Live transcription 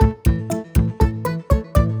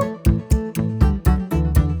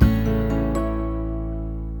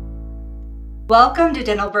Welcome to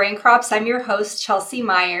Dental Brain Crops. I'm your host, Chelsea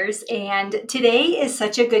Myers, and today is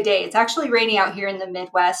such a good day. It's actually raining out here in the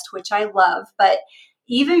Midwest, which I love, but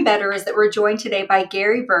even better is that we're joined today by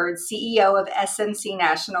Gary Bird, CEO of SMC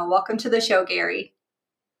National. Welcome to the show, Gary.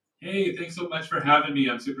 Hey, thanks so much for having me.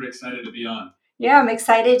 I'm super excited to be on. Yeah, I'm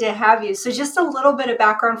excited to have you. So, just a little bit of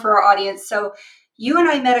background for our audience. So, you and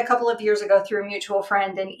I met a couple of years ago through a mutual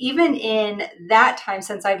friend. And even in that time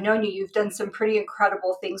since I've known you, you've done some pretty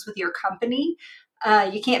incredible things with your company.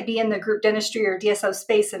 You can't be in the group dentistry or DSO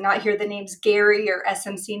space and not hear the names Gary or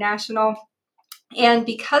SMC National. And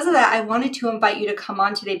because of that, I wanted to invite you to come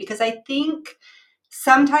on today because I think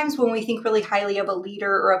sometimes when we think really highly of a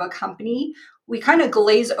leader or of a company, we kind of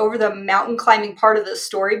glaze over the mountain climbing part of the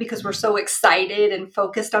story because we're so excited and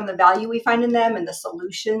focused on the value we find in them and the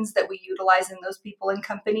solutions that we utilize in those people and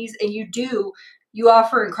companies. And you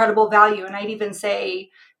offer incredible value. And I'd even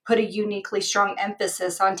say, put a uniquely strong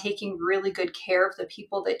emphasis on taking really good care of the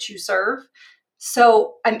people that you serve.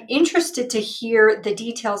 So I'm interested to hear the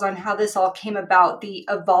details on how this all came about, the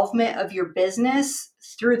evolvement of your business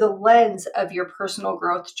through the lens of your personal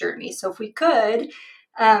growth journey. So if we could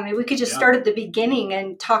just Yeah. start at the beginning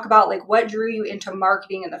and talk about like what drew you into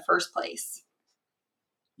marketing in the first place.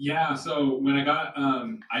 Yeah. So when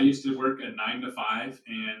I used to work at 9 to 5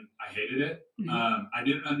 and I hated it. Mhm. I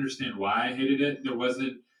didn't understand why I hated it.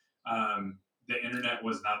 The internet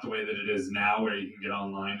was not the way that it is now, where you can get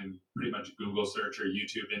online and pretty much Google search or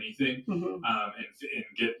YouTube anything Mhm. and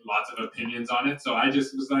get lots of opinions on it. So I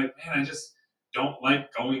just was like, man, I just don't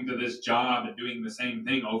like going to this job and doing the same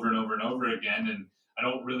thing over and over and over again. And I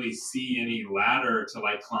don't really see any ladder to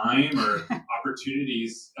like climb or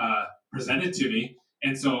opportunities presented to me.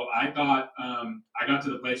 And so I got to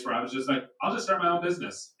the place where I was just like, I'll just start my own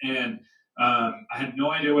business. And I had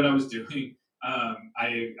no idea what I was doing.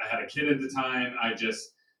 I had a kid at the time. I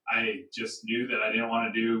just knew that I didn't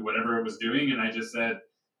want to do whatever it was doing, and I just said,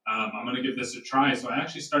 I'm going to give this a try. So I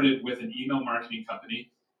actually started with an email marketing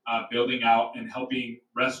company, building out and helping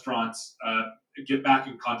restaurants get back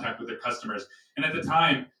in contact with their customers. And at the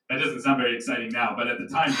time, that doesn't sound very exciting now, but at the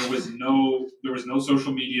time there was no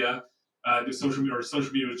social media. Social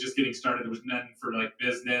media was just getting started. There was none for like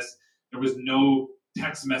business. There was no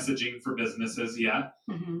text messaging for businesses yet.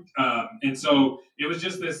 Mhm. And so it was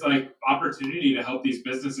just this like opportunity to help these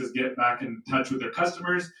businesses get back in touch with their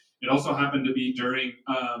customers. It also happened to be during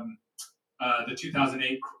the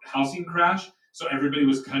 2008 housing crash. So everybody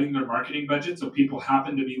was cutting their marketing budget. So people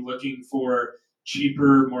happened to be looking for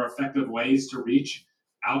cheaper, more effective ways to reach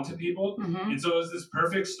out to people. Mhm. And so it was this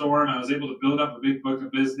perfect storm. I was able to build up a big book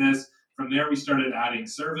of business. From there, we started adding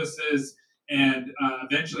services. And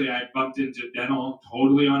eventually, I bumped into dental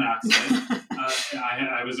totally on accident.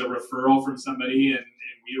 I was a referral from somebody, and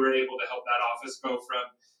we were able to help that office go from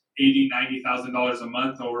 80, $90,000 a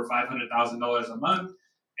month over $500,000 a month,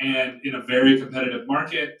 and in a very competitive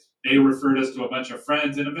market. They referred us to a bunch of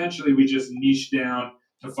friends, and eventually we just niched down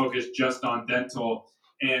to focus just on dental,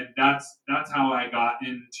 and that's how I got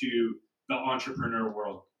into the entrepreneur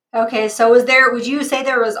world. Okay, so would you say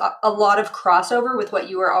there was a lot of crossover with what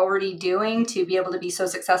you were already doing to be able to be so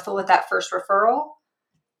successful with that first referral?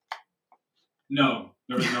 No,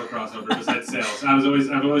 there was no crossover besides sales. I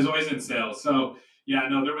was always in sales. So yeah,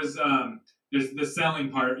 no, there's the selling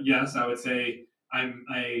part. Yes, I would say I'm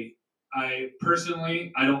I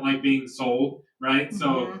personally I don't like being sold, right? So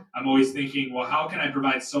Mhm. I'm always thinking, well, how can I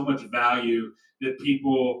provide so much value that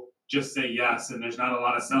people just say yes, and there's not a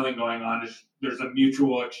lot of selling going on. There's a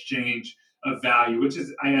mutual exchange of value, which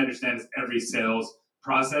is I understand is every sales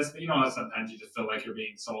process, but you know how sometimes you just feel like you're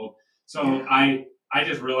being sold. So Yeah. I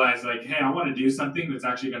just realized like, hey, I want to do something that's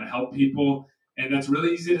actually going to help people, and that's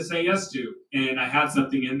really easy to say yes to. And I had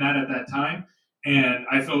something in that at that time, and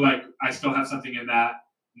I feel like I still have something in that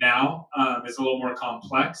now. It's a little more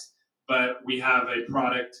complex, but we have a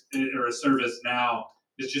product or a service now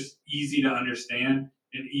that's just easy to understand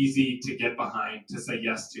and easy to get behind to say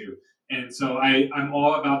yes to. And so I'm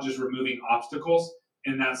all about just removing obstacles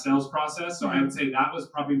in that sales process. So I would Mhm. say that was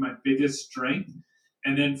probably my biggest strength.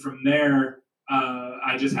 And then from there,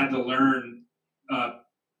 I just had to learn uh,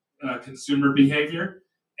 consumer behavior,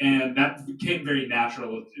 and that became very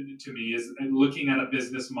natural to me. Is looking at a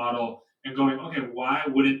business model and going, okay, why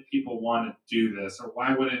wouldn't people want to do this, or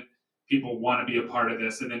why wouldn't people want to be a part of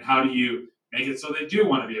this, and then how do you make it so they do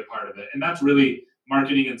want to be a part of it? And that's really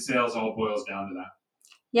marketing and sales all boils down to that.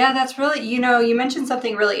 Yeah, that's really, you mentioned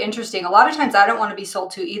something really interesting. A lot of times I don't want to be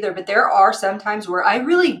sold to either, but there are some times where I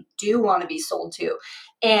really do want to be sold to.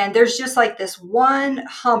 and there's just like this one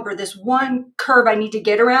hump or this one curve I need to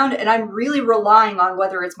get around, and I'm really relying on,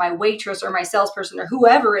 whether it's my waitress or my salesperson or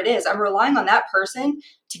whoever it is, I'm relying on that person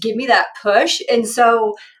to give me that push. And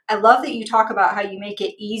so I love that you talk about how you make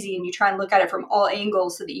it easy and you try and look at it from all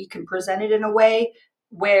angles so that you can present it in a way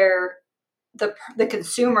where the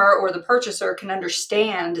consumer or the purchaser can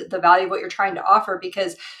understand the value of what you're trying to offer.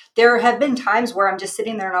 Because there have been times where I'm just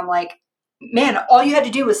sitting there and I'm like, man, all you had to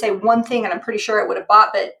do was say one thing and I'm pretty sure it would have bought.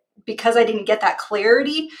 But because I didn't get that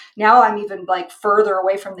clarity, now I'm even like further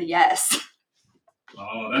away from the yes.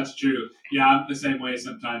 Oh, that's true. Yeah, I'm the same way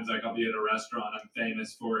sometimes. Like I'll be at a restaurant, I'm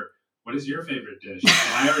famous for what is your favorite dish?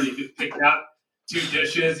 And I already picked out two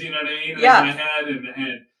dishes, you know what I mean, in Yeah. my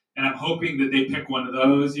head, and I'm hoping that they pick one of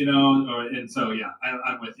those, you know, or and so yeah,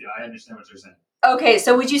 I'm with you. I understand what you're saying. Okay,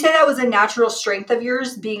 so would you say that was a natural strength of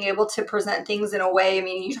yours, being able to present things in a way? I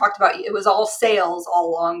mean, you talked about it was all sales all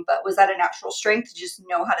along, but was that a natural strength to just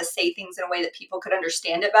know how to say things in a way that people could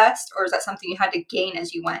understand it best, or is that something you had to gain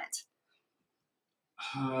as you went?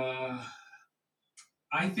 Uh,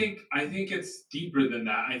 I think it's deeper than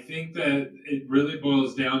that. I think that it really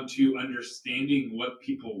boils down to understanding what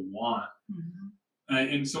people want. Mhm.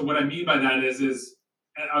 And so what I mean by that is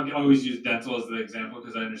I'll always use dental as the example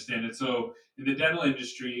because I understand it. So in the dental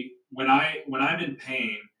industry, when I'm in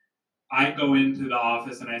pain, I go into the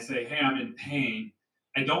office and I say, "Hey, I'm in pain.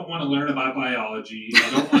 I don't want to learn about biology. I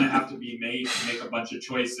don't want to have to be made to make a bunch of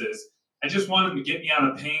choices. I just want them to get me out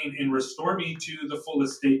of pain and restore me to the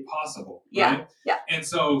fullest state possible, Yeah, right?" yeah. And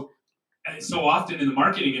so often in the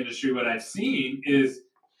marketing industry, what I've seen is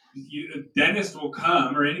a dentist will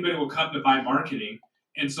come or anybody will come to buy marketing.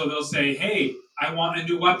 And so they'll say, "Hey, I want a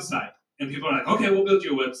new website." And people are like, "Okay, we'll build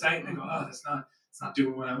you a website." And they go, "Oh, it's not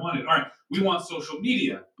doing what I wanted. All right, we want social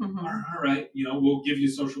media. Mhm. All right, we'll give you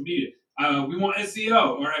social media. We want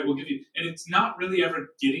SEO. All right, we'll give you." And it's not really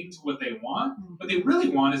ever getting to what they want. What they really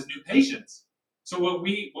want is new patients. So what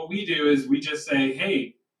we do is we just say,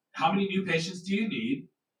 "Hey, how many new patients do you need?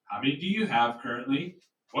 How many do you have currently?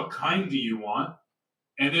 What kind do you want?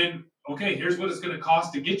 And then, okay, here's what it's going to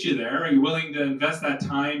cost to get you there. Are you willing to invest that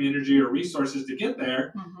time, energy, or resources to get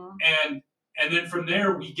there?" Mhm. And then from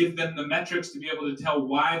there, we give them the metrics to be able to tell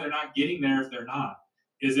why they're not getting there if they're not.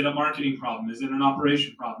 Is it a marketing problem? Is it an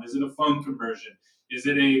operation problem? Is it a phone conversion? Is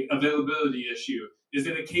it a availability issue? Is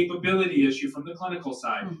it a capability issue from the clinical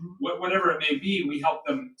side? Mhm. Whatever it may be, we help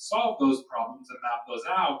them solve those problems and map those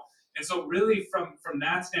out. And so, really, from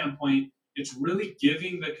that standpoint, it's really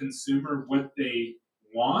giving the consumer what they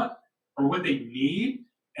want or what they need.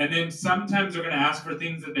 And then sometimes they're going to ask for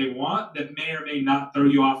things that they want that may or may not throw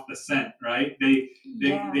you off the scent, right?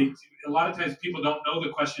 Yeah. They a lot of times people don't know the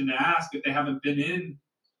question to ask if they haven't been in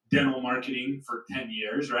dental marketing for 10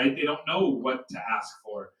 years, right? They don't know what to ask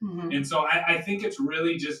for. Mhm. And so I think it's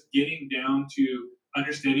really just getting down to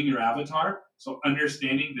understanding your avatar. So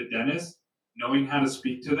understanding the dentist, knowing how to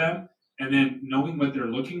speak to them, and then knowing what they're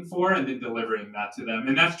looking for and then delivering that to them.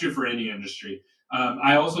 And that's true for any industry.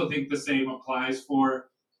 I also think the same applies for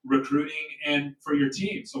recruiting and for your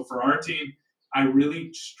team. So for our team, I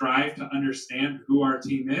really strive to understand who our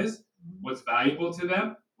team is, what's valuable to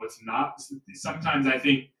them, what's not. Sometimes I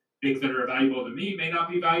think things that are valuable to me may not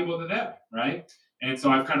be valuable to them, right? And so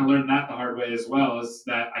I've kind of learned that the hard way as well, is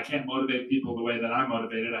that I can't motivate people the way that I'm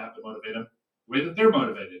motivated. I have to motivate them the way that they're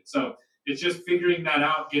motivated. So it's just figuring that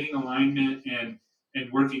out, getting alignment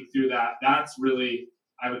and working through that. That's really,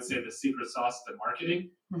 I would say, the secret sauce to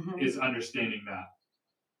marketing Mhm. is understanding that.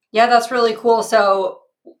 Yeah, that's really cool. So,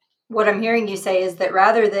 what I'm hearing you say is that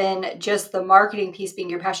rather than just the marketing piece being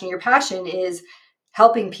your passion is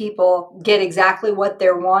helping people get exactly what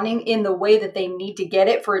they're wanting in the way that they need to get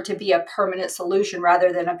it for it to be a permanent solution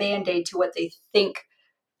rather than a band aid to what they think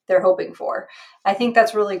they're hoping for. I think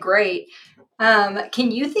that's really great.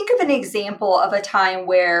 Can you think of an example of a time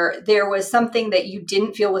where there was something that you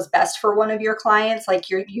didn't feel was best for one of your clients? Like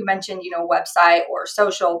you mentioned, website or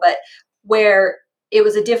social, but where it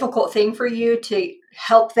was a difficult thing for you to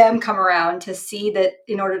help them come around to see that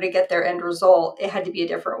in order to get their end result, it had to be a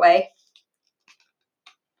different way.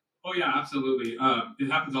 Oh yeah, absolutely.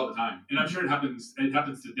 It happens all the time, and I'm sure it happens. It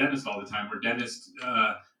happens to dentists all the time, where dentists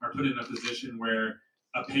are put in a position where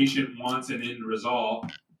a patient wants an end result,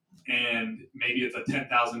 and maybe it's a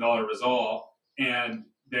 $10,000 result, and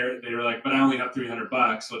they're like, "But I only have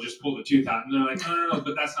 $300, so just pull the tooth out." And they're like, "No, no, no,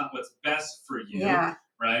 but that's not what's best for you, Yeah.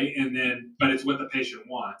 right?" And then, but it's what the patient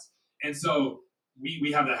wants, and so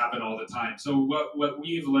we have that happen all the time. So what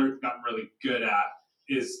we've learned, gotten really good at,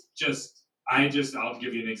 is I'll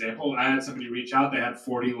give you an example. I had somebody reach out. They had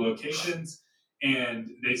 40 locations, and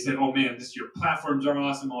they said, "Oh man, your platforms are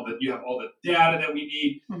awesome. All that you have all the data that we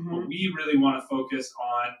need, but Mm-hmm. we really want to focus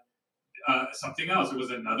on something else." It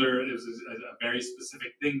was a very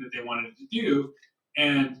specific thing that they wanted to do,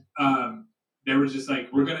 and they were just like,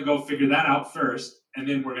 "We're going to go figure that out first, and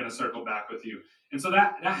then we're going to circle back with you." And so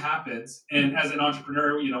that happens. And as an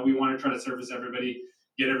entrepreneur, we want to try to service everybody,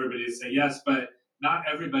 get everybody to say yes, but not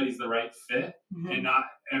everybody's the right fit, and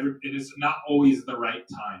Mm-hmm. it is not always the right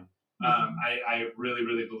time. Mm-hmm. I really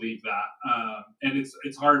really believe that, and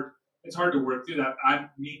it's hard. It's hard to work through that.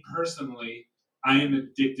 Me personally, I am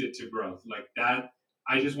addicted to growth like that.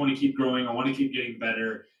 I just want to keep growing. I want to keep getting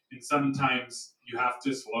better. And sometimes you have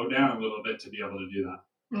to slow down a little bit to be able to do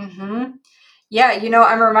that. Mm-hmm. Yeah,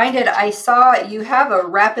 I'm reminded I saw you have a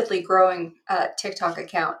rapidly growing TikTok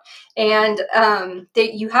account, and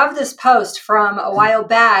that you have this post from a while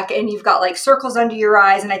back, and you've got like circles under your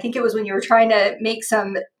eyes, and I think it was when you were trying to make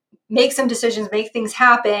some decisions, make things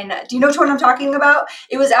happen. Do you know which one I'm talking about?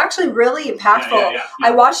 It was actually really Yeah, yeah, impactful. yeah, I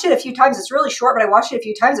yeah. watched it a few times. It's really short, but I watched it a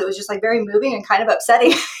few times. It was just like very moving and kind of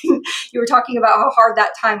upsetting. You were talking about how hard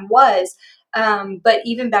that time was. But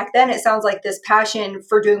even back then, it sounds like this passion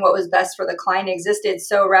for doing what was best for the client existed.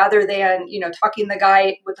 So rather than, talking the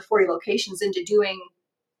guy with the 40 locations into doing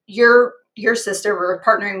your system or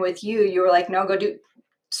partnering with you, you were like, no, go do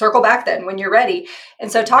circle back then when you're ready. And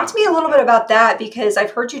so talk to Yeah, me a little bit yeah. about that, because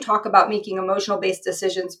I've heard you talk about making emotional based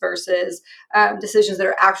decisions versus decisions that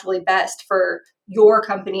are actually best for your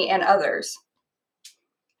company and others.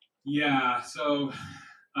 Yeah. So,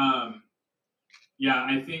 um, yeah,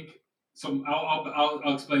 I think so.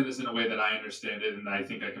 I'll explain this in a way that I understand it, and I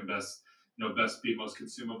think I can best be most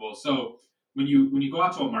consumable. So when you go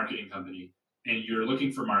out to a marketing company and you're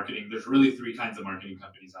looking for marketing, there's really three kinds of marketing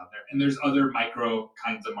companies out there, and there's other micro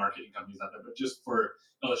kinds of marketing companies out there, but just for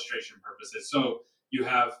illustration purposes. So you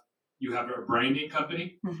have you have a branding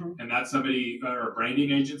company, Mm-hmm. and that's somebody, or a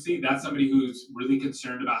branding agency. That's somebody who's really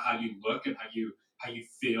concerned about how you look and how you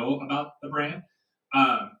feel about the brand.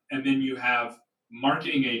 And then you have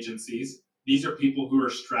marketing agencies. These are people who are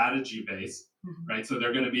strategy based, Mm-hmm. right? So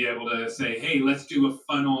they're going to be able to say, hey, let's do a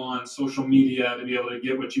funnel on social media to be able to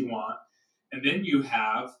get what you want. And then you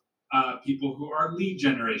have people who are lead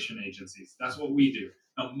generation agencies. That's what we do.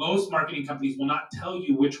 Now, most marketing companies will not tell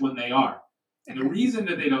you which one they are. And the Okay. reason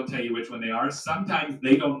that they don't tell you which one they are, sometimes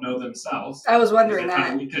they don't know themselves, I was because wondering they're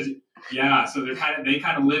kind that. of because yeah, so they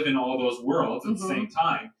kind of live in all those worlds at the Mm-hmm. same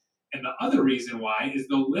time. And the other reason why is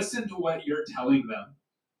they'll listen to what you're telling them,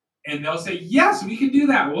 and they'll say, yes, we can do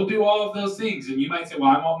that. We'll do all of those things. And you might say,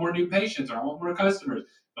 well, I want more new patients, or I want more customers.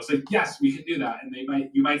 They'll say, yes, we can do that. And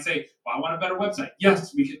you might say, well, I want a better website.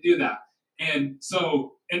 Yes, we can do that. And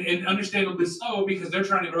so, and understandably so, because they're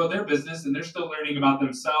trying to grow their business and they're still learning about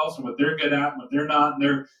themselves and what they're good at and what they're not.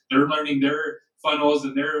 And they're learning their funnels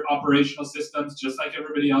and their operational systems just like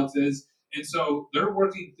everybody else is. And so they're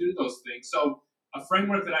working through those things. So a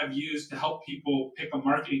framework that I've used to help people pick a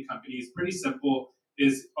marketing company is pretty simple.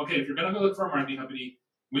 Is, okay, if you're going to go look for a marketing company,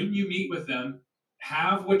 when you meet with them,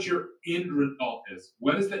 have what your end result is.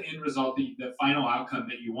 What is the end result, the final outcome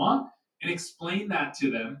that you want, and explain that to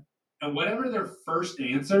them. And whatever their first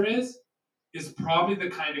answer is probably the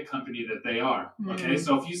kind of company that they are. Okay, Mm-hmm.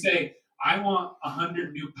 so if you say, I want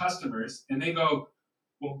 100 new customers, and they go,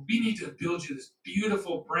 well, we need to build you this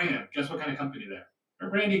beautiful brand. Guess what kind of company they're? They're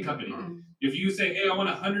a branding company. If you say, hey, I want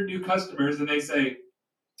 100 new customers, and they say,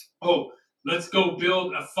 oh, let's go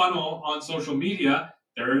build a funnel on social media,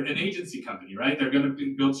 they're an agency company, right? They're going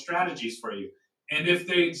to build strategies for you. And if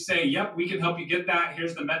they say, yep, we can help you get that,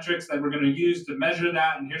 here's the metrics that we're going to use to measure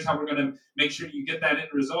that, and here's how we're going to make sure you get that end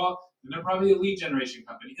result, then they're probably a lead generation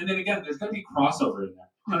company. And then again, there's going to be crossover in there,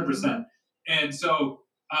 Mm-hmm. 100%. And so,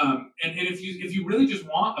 and if you really just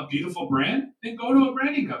want a beautiful brand, then go to a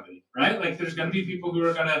branding company, right? Like there's going to be people who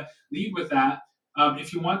are going to lead with that.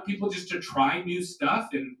 If you want people just to try new stuff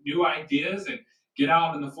and new ideas and get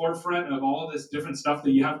out in the forefront of all this different stuff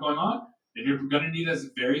that you have going on, then you're going to need a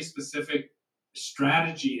very specific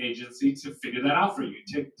strategy agency to figure that out for you.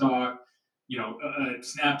 TikTok,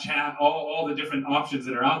 Snapchat, all the different options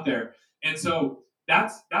that are out there. And so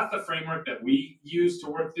that's the framework that we use to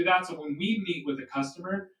work through that. So when we meet with a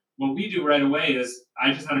customer, what we do right away is,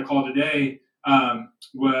 I just had a call today.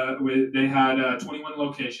 Where they had 21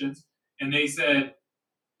 locations, and they said,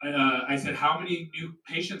 I said, how many new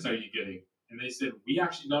patients are you getting? And they said, we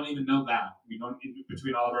actually don't even know that. We don't,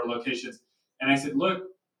 between all of our locations. And I said, look,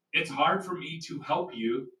 it's hard for me to help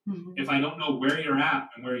you Mm-hmm. if I don't know where you're at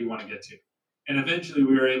and where you want to get to. And eventually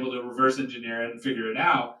we were able to reverse engineer it and figure it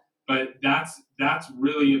out. But that's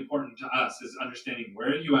really important to us, is understanding where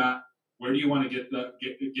are you at, Where do you want to get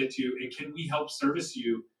to, and can we help service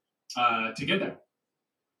you to get there?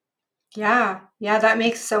 Yeah, yeah, that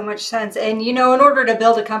makes so much sense. And in order to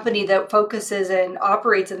build a company that focuses and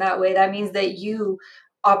operates in that way, that means that you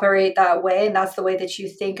operate that way, and that's the way that you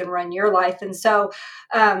think and run your life. And so,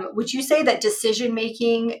 would you say that decision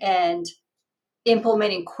making and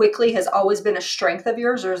implementing quickly has always been a strength of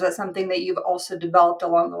yours, or is that something that you've also developed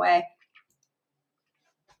along the way?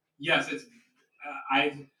 Yes, it's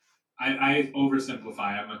I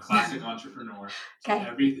oversimplify. I'm a classic entrepreneur, so Okay.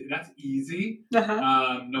 everything that's easy,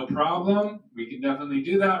 Uh-huh. no problem. We can definitely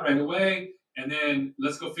do that right away, and then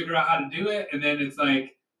let's go figure out how to do it. And then it's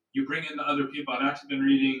like you bring in the other people. I've actually been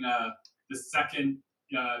reading the second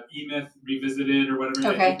E Myth Revisited or whatever. I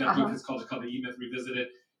think Okay. that book Uh-huh. is called. It's called the E Myth Revisited.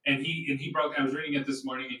 And he broke. I was reading it this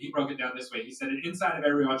morning, and he broke it down this way. He said, inside of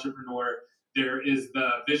every entrepreneur, there is the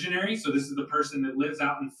visionary. So this is the person that lives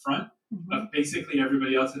out in front of Mhm. basically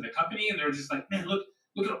everybody else in the company, and they're just like, man, look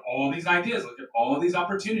at all these ideas, look at all these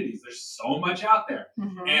opportunities. There's so much out there,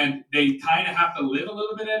 Mhm. and they kind of have to live a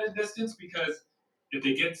little bit at a distance because if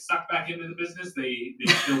they get sucked back into the business, they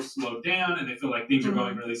feel slowed down and they feel like things are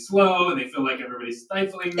going Mhm. really slow and they feel like everybody's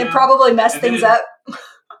stifling It them. probably messed And things then up.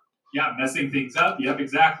 yeah, messing things up. Yep,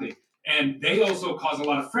 exactly. And they also cause a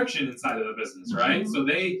lot of friction inside of the business, right? Mhm. So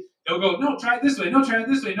they'll go, no, try it this way, no, try it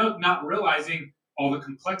this way, no, not realizing all the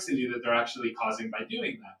complexity that they're actually causing by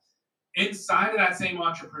doing that. Inside of that same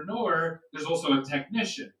entrepreneur, there's also a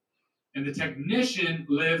technician, and the technician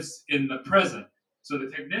lives in the present. So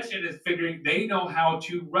the technician is figuring they know how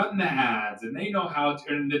to run the ads, and they know how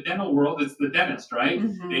to. In the dental world, it's the dentist, right?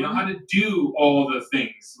 They know how Mhm. to do all the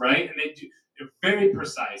things, right? And they're very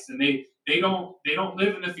precise, and they don't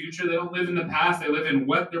live in the future. They don't live in the past. They live in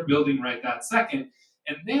what they're building right that second.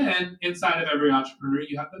 And then inside of every entrepreneur,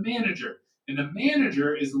 you have the manager. And the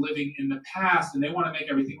manager is living in the past, and they want to make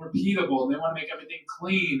everything repeatable, and they want to make everything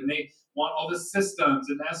clean, and they want all the systems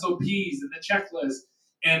and the SOPs and the checklists.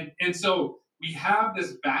 And so we have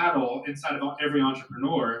this battle inside of every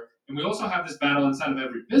entrepreneur, and we also have this battle inside of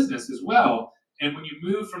every business as well. And when you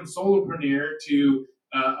move from solopreneur to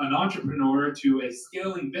an entrepreneur to a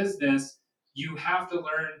scaling business, you have to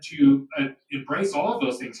learn to embrace all of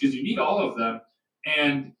those things because you need all of them.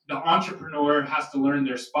 And the entrepreneur has to learn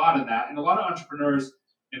their spot in that. And a lot of entrepreneurs,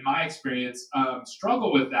 in my experience,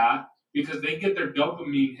 struggle with that because they get their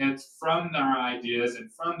dopamine hits from their ideas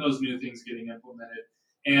and from those new things getting implemented.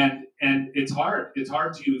 And it's hard. It's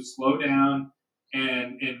hard to slow down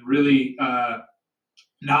and really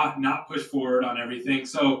not push forward on everything.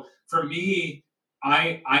 So for me,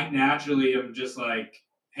 I naturally am just like,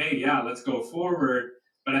 hey, yeah, let's go forward.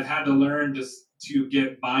 But I've had to learn just to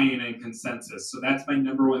get buy-in and consensus. So that's my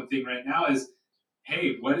number one thing right now is,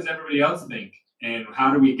 hey, what does everybody else think? And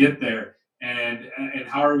how do we get there? And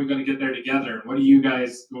how are we going to get there together? And what do you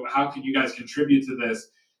guys? How can you guys contribute to this?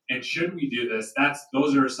 And should we do this?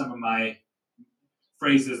 Those are some of my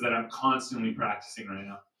phrases that I'm constantly practicing right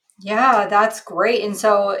now. Yeah, that's great. And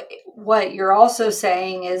so, what you're also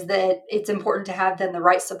saying is that it's important to have then the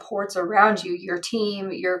right supports around you, your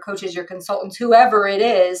team, your coaches, your consultants, whoever it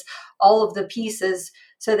is, all of the pieces,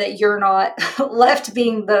 so that you're not left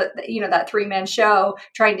being that three-man show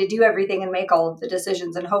trying to do everything and make all of the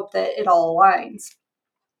decisions and hope that it all aligns.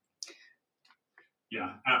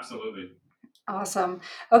 Yeah, absolutely. Awesome.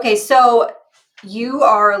 Okay, so you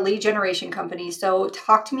are a lead generation company. So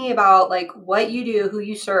talk to me about like what you do, who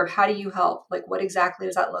you serve, how do you help? Like what exactly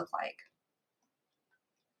does that look like?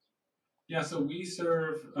 Yeah, so we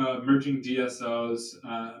serve emerging DSOs,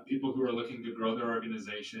 people who are looking to grow their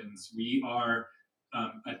organizations. We are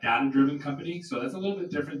a data-driven company, so that's a little bit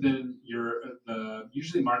different than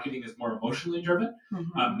usually marketing is more emotionally driven.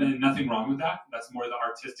 Mhm. Then nothing wrong with that. That's more the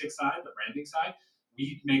artistic side, the branding side.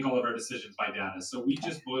 We make all of our decisions by data, so we Okay.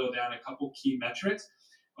 just boil down a couple key metrics.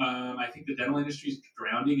 I think the dental industry is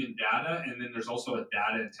drowning in data, and then there's also a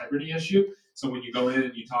data integrity issue. So when you go in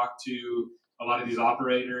and you talk to a lot of these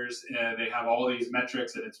operators, they have all these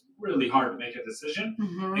metrics, and it's really hard to make a decision.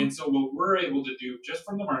 And Mhm. so what we're able to do just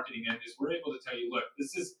from the marketing end is we're able to tell you, look,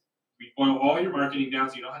 we boil all your marketing down,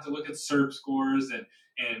 so you don't have to look at SERP scores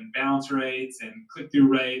and bounce rates and click through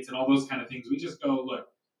rates and all those kind of things. We just go, look,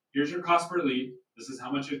 here's your cost per lead. This is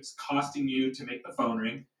how much it's costing you to make the phone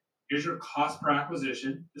ring. Here's your cost per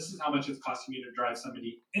acquisition. This is how much it's costing you to drive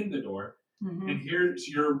somebody in the door. And Mhm. here's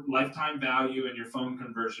your lifetime value and your phone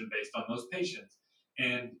conversion based on those patients.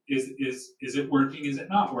 And is it working? Is it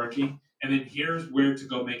not working? And then here's where to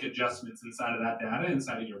go make adjustments inside of that data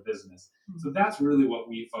inside of your business. So that's really what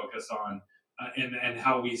we focus on, and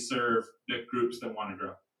how we serve the groups that want to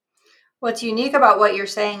grow. What's unique about what you're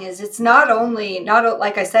saying is it's not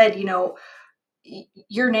like I said,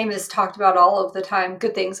 your name is talked about all of the time,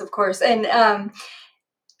 good things, of course. And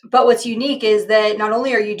but what's unique is that not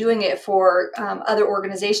only are you doing it for other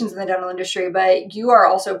organizations in the dental industry, but you are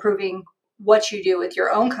also proving what you do with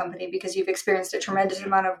your own company because you've experienced a tremendous Yeah.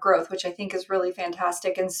 amount of growth, which I think is really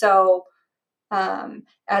fantastic. And so,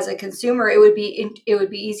 as a consumer, it would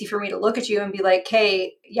be easy for me to look at you and be like,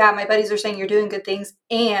 "Hey, yeah, my buddies are saying you're doing good things,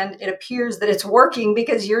 and it appears that it's working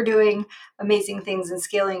because you're doing amazing things and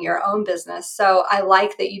scaling your own business." So I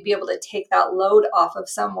like that you'd be able to take that load off of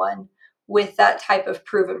someone with that type of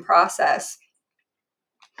proven process.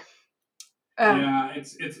 Um, Yeah,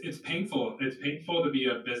 it's painful. It's painful to be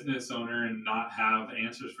a business owner and not have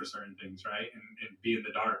answers for certain things, right? And be in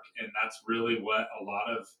the dark. And that's really what a lot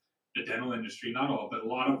of the dental industry, not all, but a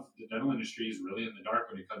lot of the dental industry is really in the dark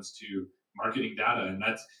when it comes to marketing data. And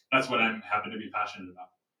that's what I'm happen to be passionate about.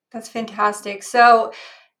 that's fantastic. So,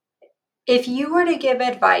 if you were to give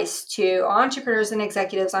advice to entrepreneurs and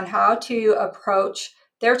executives on how to approach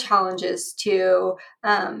their challenges to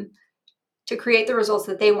create the results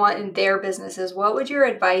that they want in their businesses, what would your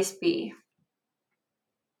advice be?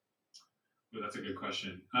 Well, that's a good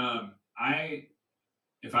question. I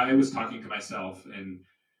if I was talking to myself and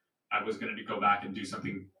I was going to go back and do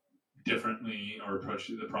something differently or approach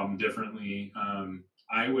the problem differently,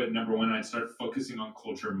 I would number one, I'd start focusing on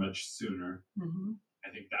culture much sooner. Mhm. I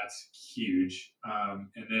think that's huge, and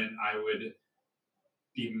then I would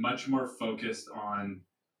be much more focused on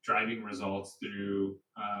driving results through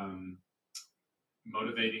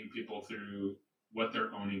motivating people through what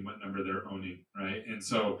they're owning, what number they're owning, right? And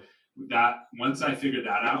so that once I figured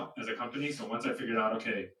that out as a company, so once I figured out,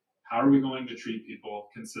 okay, how are we going to treat people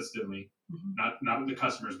consistently, Mhm. not the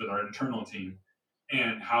customers, but our internal team,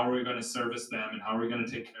 and how are we going to service them, and how are we going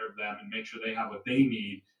to take care of them, and make sure they have what they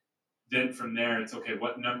need. Then from there, it's okay.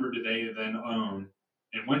 What number do they then own?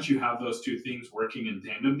 And once you have those two things working in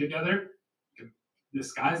tandem together, the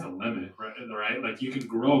sky's the limit, right? Right? Like you can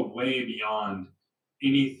grow way beyond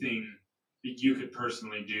anything that you could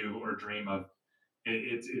personally do or dream of.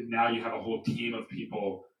 Now you have a whole team of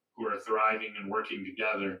people who are thriving and working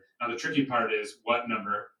together. Now the tricky part is what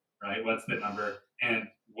number, right? What's the number, and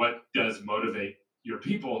what does motivate your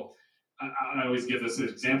people? I always give this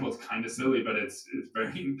example. It's kind of silly, but it's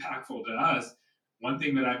very impactful to us. One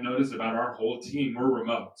thing that I've noticed about our whole team, we're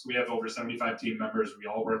remote, so we have over 75 team members. We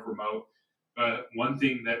all work remote, but one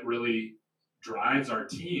thing that really drives our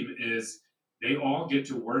team is they all get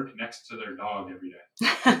to work next to their dog every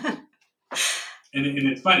day. And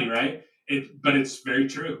it's funny, right? But it's very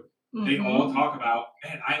true. They all Mhm. talk about,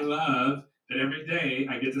 man, I love that every day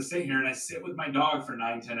I get to sit here and I sit with my dog for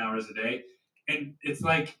 9, 10 hours a day. And it's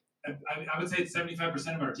like, I would say it's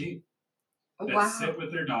 75% of our team that sit Wow.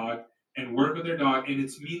 with their dog and work with their dog. And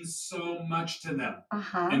it means so much to them.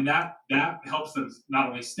 Uh-huh. And that helps them not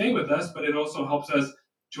only stay with us, but it also helps us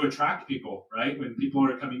to attract people, right? When people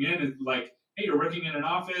are coming in, it's like, hey, you're working in an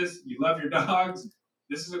office, you love your dogs,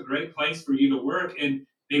 this is a great place for you to work. And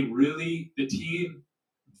the team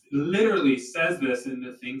literally says this in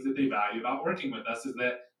the things that they value about working with us is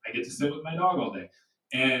that I get to sit with my dog all day.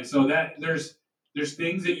 And so that there's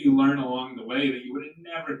things that you learn along the way that you would have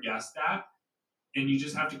never guessed at, and you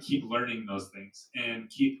just have to keep learning those things and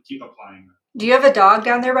keep applying them. Do you have a dog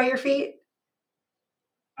down there by your feet?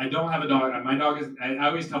 I don't have a dog. My dog is. I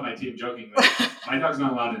always tell my team jokingly, my dog's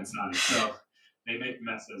not allowed inside, so they make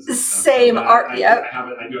messes and stuff. So, Same but art. Yep.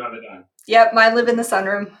 I do have a dog. Yep, mine live in the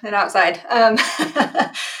sunroom and outside.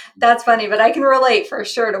 That's funny, but I can relate for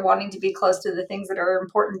sure to wanting to be close to the things that are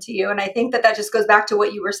important to you. And I think that that just goes back to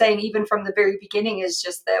what you were saying, even from the very beginning, is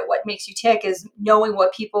just that what makes you tick is knowing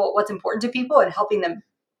what's important to people and helping them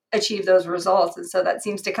achieve those results. And so that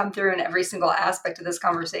seems to come through in every single aspect of this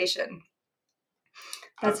conversation.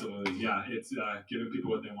 That's Absolutely, yeah. It's giving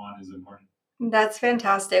people what they want is important. that's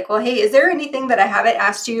fantastic. Well, hey, is there anything that I haven't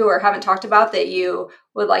asked you or haven't talked about that you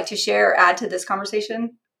would like to share or add to this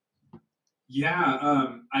conversation? Yeah,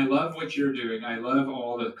 I love what you're doing. I love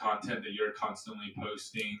all the content that you're constantly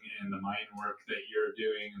posting and the mind work that you're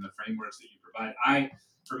doing and the frameworks that you provide.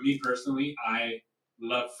 For me personally, I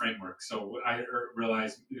love frameworks. So I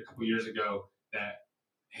realized a couple years ago that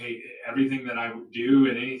hey, everything that I do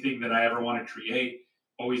and anything that I ever want to create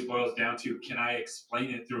always boils down to can I explain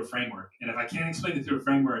it through a framework? And if I can't explain it through a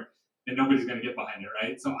framework, then nobody's going to get behind it,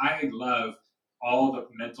 right? So I love all the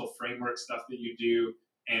mental framework stuff that you do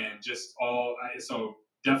and just so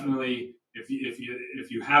definitely if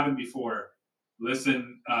you haven't before,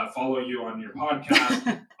 listen, follow you on your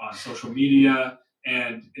podcast, on social media,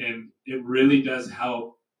 and it really does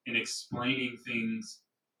help in explaining things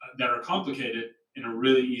that are complicated in a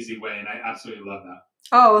really easy way, and I absolutely love that.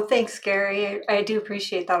 Oh, thanks, Gary. I do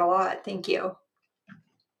appreciate that a lot. Thank you.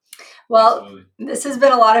 Well, Absolutely. this has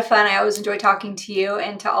been a lot of fun. I always enjoy talking to you,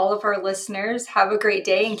 and to all of our listeners, have a great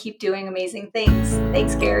day and keep doing amazing things.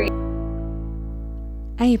 Thanks, Gary.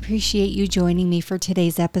 I appreciate you joining me for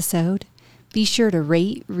today's episode. Be sure to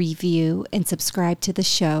rate, review, and subscribe to the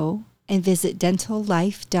show, and visit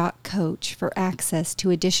dentallife.coach for access to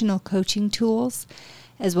additional coaching tools,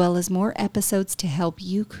 as well as more episodes to help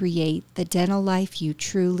you create the dental life you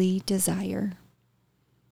truly desire.